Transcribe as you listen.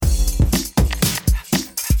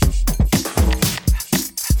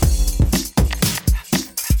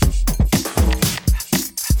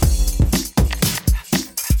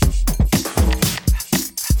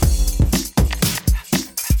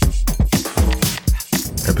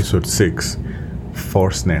Episode 6,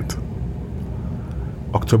 ForceNet.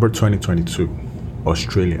 October 2022,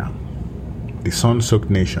 Australia. The sun-soaked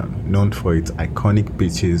nation, known for its iconic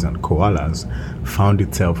beaches and koalas, found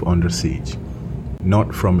itself under siege.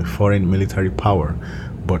 Not from a foreign military power,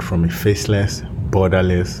 but from a faceless,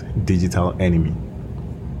 borderless digital enemy.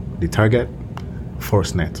 The target?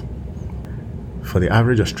 ForceNet. For the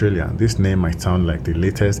average Australian, this name might sound like the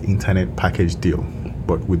latest internet package deal,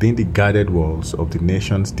 but within the guarded walls of the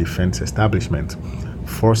nation's defense establishment,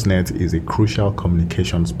 ForceNet is a crucial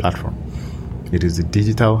communications platform. It is the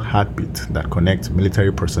digital heartbeat that connects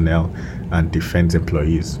military personnel and defense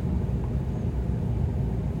employees.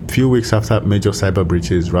 Few weeks after major cyber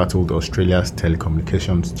breaches rattled Australia's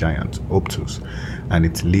telecommunications giant, Optus, and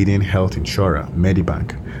its leading health insurer,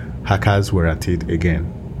 Medibank, hackers were at it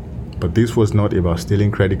again. But this was not about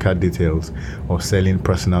stealing credit card details or selling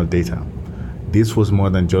personal data. This was more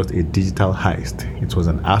than just a digital heist. It was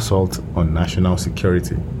an assault on national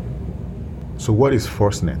security. So what is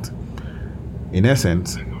ForceNet? In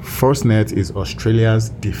essence, ForceNet is Australia's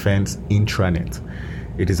defense intranet.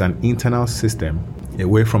 It is an internal system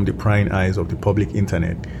away from the prying eyes of the public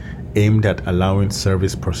internet, aimed at allowing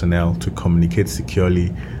service personnel to communicate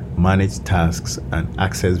securely, manage tasks, and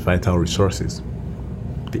access vital resources.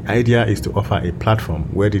 The idea is to offer a platform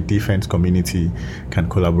where the defense community can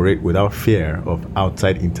collaborate without fear of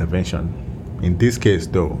outside intervention. In this case,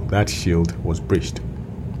 though, that shield was breached.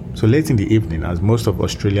 So late in the evening, as most of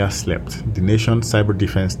Australia slept, the nation's Cyber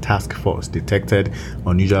Defense Task Force detected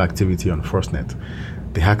unusual activity on ForceNet.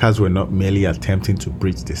 The hackers were not merely attempting to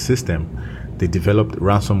breach the system, they developed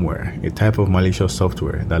ransomware, a type of malicious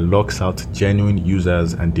software that locks out genuine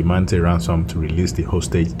users and demands a ransom to release the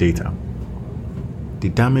hostage data. The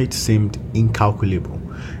damage seemed incalculable.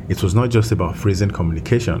 It was not just about freezing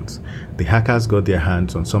communications. The hackers got their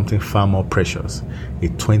hands on something far more precious, a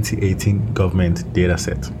 2018 government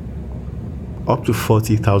dataset. Up to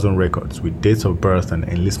 40,000 records with dates of birth and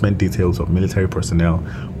enlistment details of military personnel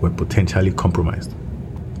were potentially compromised.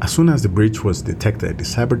 As soon as the breach was detected, the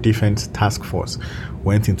Cyber Defense Task Force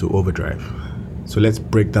went into overdrive. So let's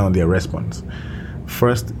break down their response.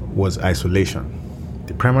 First was isolation.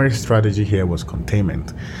 The primary strategy here was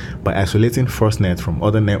containment. By isolating ForceNet from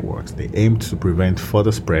other networks, they aimed to prevent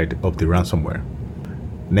further spread of the ransomware.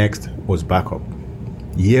 Next was backup.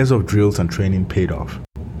 Years of drills and training paid off.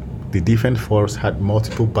 The defense force had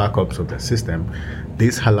multiple backups of their system.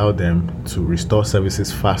 This allowed them to restore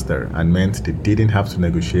services faster and meant they didn't have to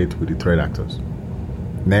negotiate with the threat actors.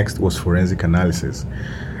 Next was forensic analysis.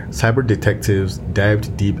 Cyber detectives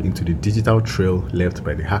dived deep into the digital trail left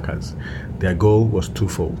by the hackers. Their goal was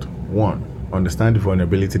twofold. 1, understand the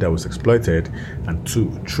vulnerability that was exploited, and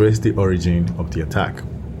 2, trace the origin of the attack.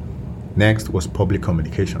 Next was public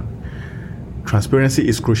communication. Transparency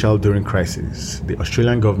is crucial during crisis. The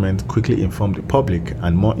Australian government quickly informed the public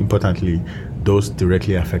and, more importantly, those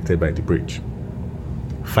directly affected by the breach.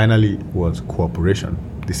 Finally was cooperation.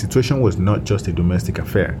 The situation was not just a domestic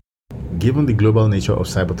affair. Given the global nature of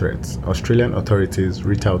cyber threats, Australian authorities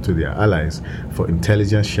reached out to their allies for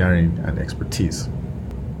intelligence sharing and expertise.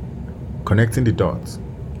 Connecting the dots.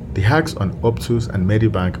 The hacks on Optus and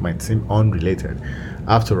Medibank might seem unrelated.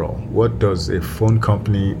 After all, what does a phone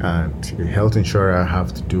company and a health insurer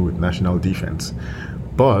have to do with national defense?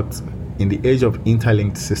 But in the age of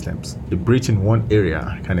interlinked systems, a breach in one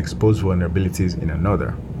area can expose vulnerabilities in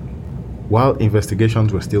another. While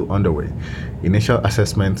investigations were still underway, initial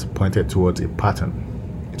assessments pointed towards a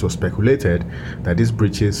pattern. It was speculated that these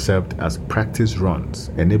breaches served as practice runs,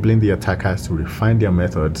 enabling the attackers to refine their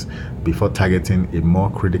methods before targeting a more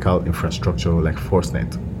critical infrastructure like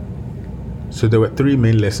ForceNet. So there were 3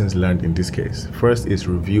 main lessons learned in this case. First is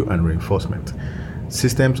review and reinforcement.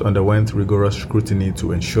 Systems underwent rigorous scrutiny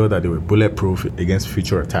to ensure that they were bulletproof against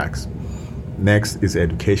future attacks. Next is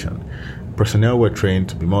education. Personnel were trained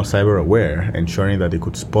to be more cyber aware, ensuring that they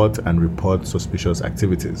could spot and report suspicious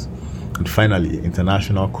activities. And finally,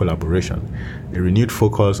 international collaboration. A renewed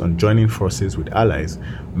focus on joining forces with allies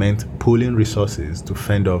meant pooling resources to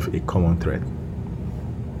fend off a common threat.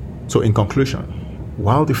 So in conclusion,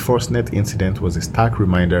 while the ForceNet incident was a stark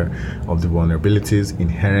reminder of the vulnerabilities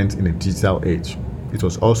inherent in the digital age, it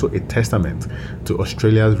was also a testament to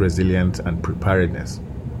Australia's resilience and preparedness.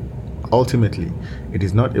 Ultimately, it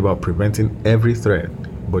is not about preventing every threat,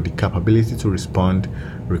 but the capability to respond,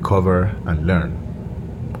 recover, and learn.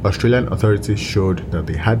 Australian authorities showed that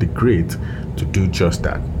they had the grit to do just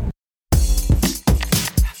that.